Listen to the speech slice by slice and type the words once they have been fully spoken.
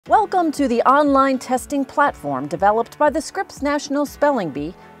Welcome to the online testing platform developed by the Scripps National Spelling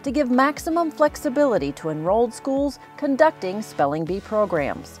Bee to give maximum flexibility to enrolled schools conducting spelling bee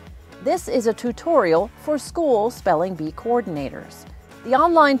programs. This is a tutorial for school spelling bee coordinators. The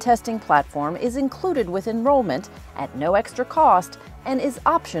online testing platform is included with enrollment at no extra cost and is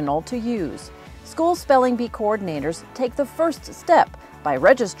optional to use. School spelling bee coordinators take the first step by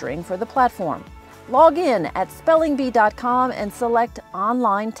registering for the platform. Log in at spellingbee.com and select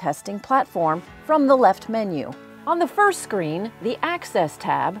Online Testing Platform from the left menu. On the first screen, the Access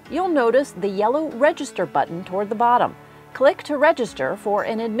tab, you'll notice the yellow Register button toward the bottom. Click to register for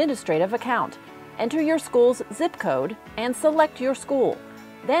an administrative account. Enter your school's zip code and select your school.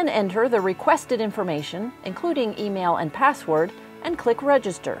 Then enter the requested information, including email and password, and click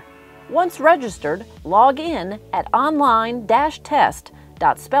Register. Once registered, log in at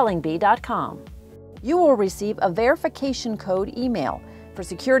online-test.spellingbee.com. You will receive a verification code email. For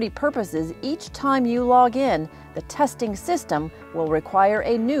security purposes, each time you log in, the testing system will require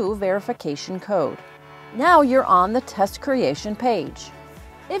a new verification code. Now you're on the test creation page.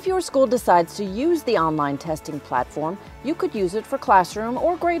 If your school decides to use the online testing platform, you could use it for classroom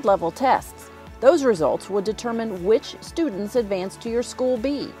or grade level tests. Those results would determine which students advance to your school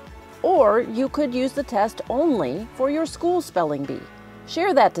bee. Or you could use the test only for your school spelling bee.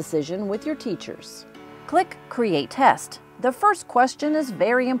 Share that decision with your teachers. Click Create Test. The first question is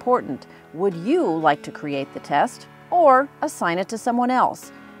very important. Would you like to create the test or assign it to someone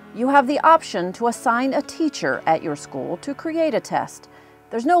else? You have the option to assign a teacher at your school to create a test.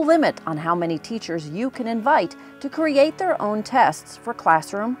 There's no limit on how many teachers you can invite to create their own tests for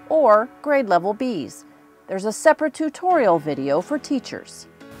classroom or grade level bees. There's a separate tutorial video for teachers.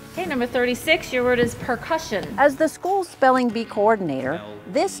 Okay, number 36, your word is percussion. As the school spelling bee coordinator,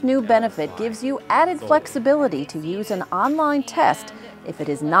 this new benefit gives you added flexibility to use an online test if it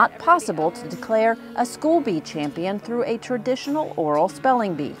is not possible to declare a school bee champion through a traditional oral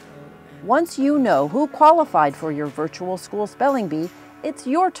spelling bee. Once you know who qualified for your virtual school spelling bee, it's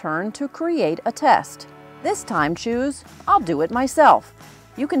your turn to create a test. This time choose, I'll do it myself.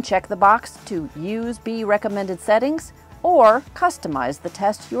 You can check the box to use bee recommended settings or customize the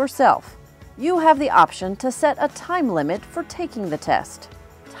test yourself. You have the option to set a time limit for taking the test.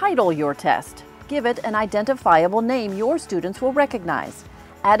 Title your test. Give it an identifiable name your students will recognize.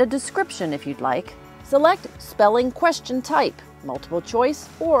 Add a description if you'd like. Select spelling question type, multiple choice,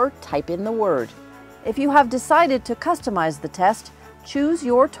 or type in the word. If you have decided to customize the test, choose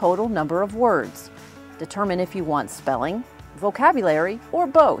your total number of words. Determine if you want spelling, vocabulary, or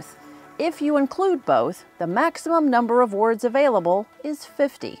both. If you include both, the maximum number of words available is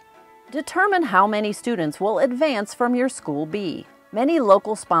 50. Determine how many students will advance from your school bee. Many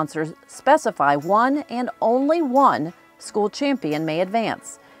local sponsors specify one and only one school champion may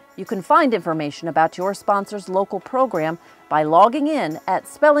advance. You can find information about your sponsor's local program by logging in at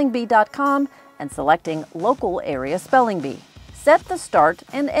spellingbee.com and selecting Local Area Spelling Bee. Set the start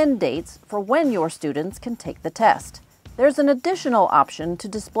and end dates for when your students can take the test. There's an additional option to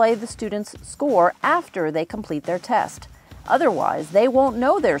display the student's score after they complete their test. Otherwise, they won't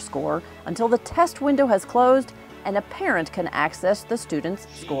know their score until the test window has closed and a parent can access the student's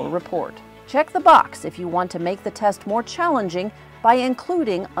score report. Check the box if you want to make the test more challenging by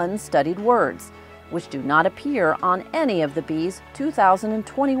including unstudied words, which do not appear on any of the Bee's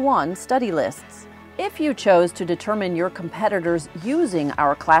 2021 study lists. If you chose to determine your competitors using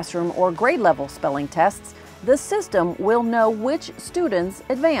our classroom or grade level spelling tests, the system will know which students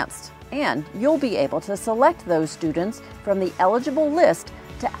advanced, and you'll be able to select those students from the eligible list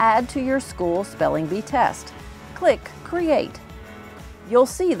to add to your school spelling bee test. Click Create. You'll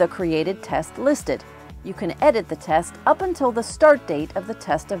see the created test listed. You can edit the test up until the start date of the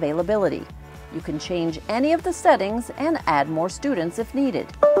test availability. You can change any of the settings and add more students if needed.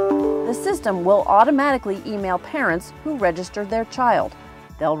 The system will automatically email parents who registered their child.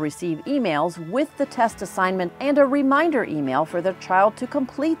 They'll receive emails with the test assignment and a reminder email for their child to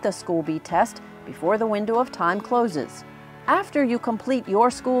complete the school bee test before the window of time closes. After you complete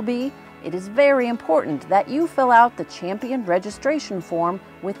your school bee, it is very important that you fill out the champion registration form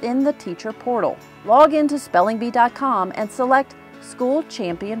within the teacher portal. Log into spellingbee.com and select School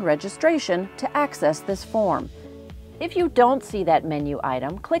Champion Registration to access this form. If you don't see that menu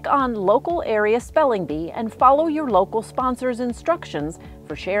item, click on Local Area Spelling Bee and follow your local sponsor's instructions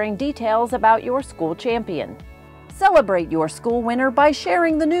for sharing details about your school champion. Celebrate your school winner by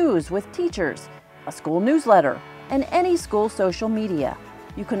sharing the news with teachers, a school newsletter, and any school social media.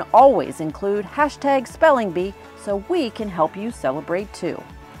 You can always include #SpellingBee so we can help you celebrate too.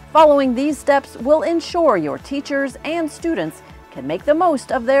 Following these steps will ensure your teachers and students can make the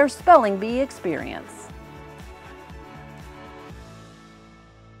most of their Spelling Bee experience.